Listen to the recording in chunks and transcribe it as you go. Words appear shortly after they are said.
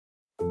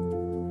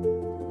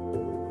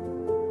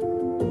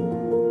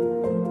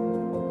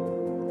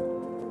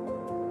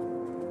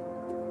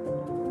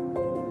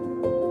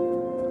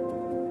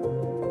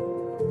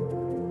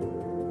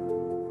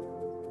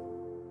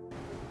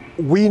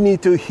We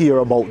need to hear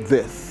about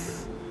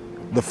this.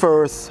 The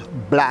first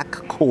black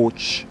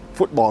coach,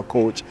 football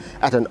coach,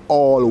 at an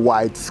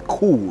all-white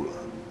school.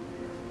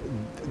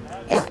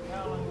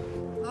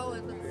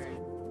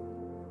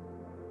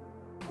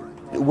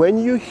 When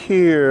you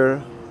hear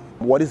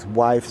what his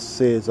wife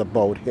says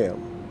about him,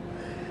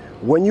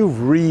 when you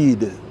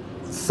read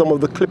some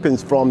of the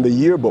clippings from the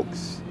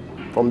yearbooks,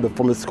 from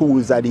the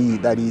schools that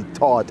he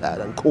taught at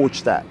and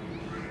coached at,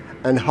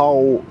 and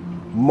how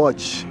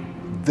much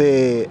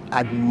they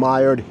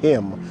admired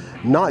him,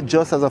 not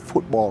just as a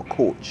football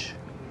coach,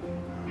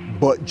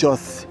 but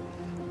just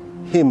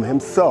him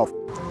himself.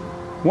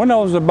 When I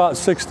was about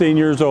 16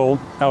 years old,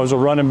 I was a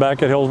running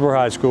back at Hillsborough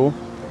High School.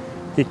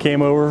 He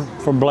came over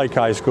from Blake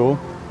High School,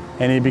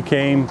 and he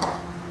became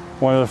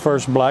one of the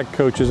first black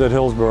coaches at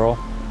Hillsborough,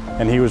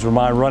 and he was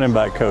my running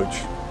back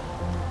coach.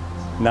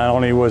 Not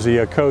only was he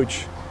a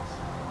coach,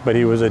 but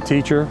he was a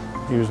teacher,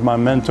 he was my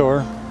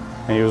mentor,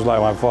 and he was like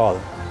my father.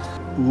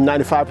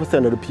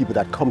 95% of the people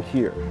that come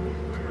here,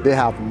 they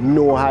have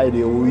no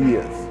idea who he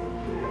is.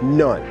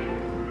 None.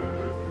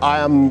 I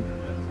am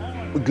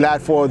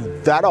glad for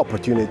that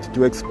opportunity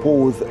to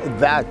expose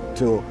that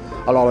to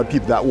a lot of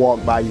people that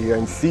walk by here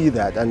and see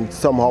that, and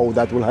somehow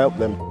that will help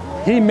them.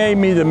 He made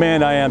me the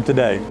man I am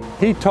today.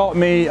 He taught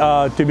me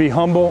to be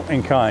humble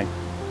and kind.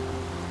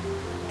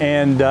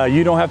 And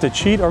you don't have to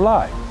cheat or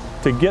lie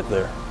to get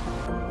there.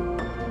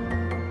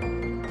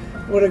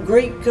 What a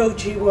great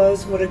coach he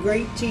was, what a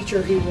great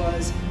teacher he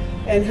was,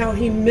 and how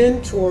he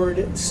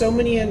mentored so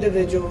many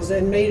individuals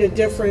and made a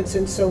difference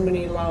in so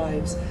many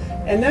lives.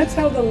 And that's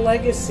how the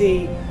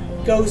legacy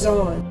goes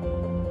on.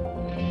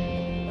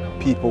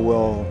 People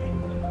will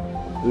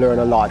learn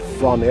a lot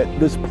from it.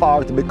 This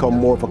part to become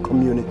more of a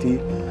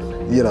community.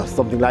 You know,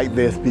 something like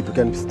this, people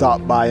can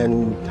stop by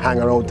and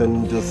hang around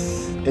and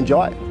just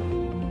enjoy.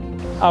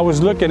 I was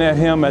looking at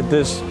him at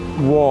this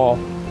wall,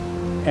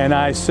 and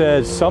I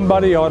said,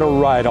 somebody ought to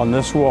write on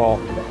this wall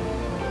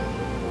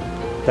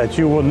that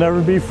you will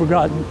never be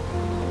forgotten.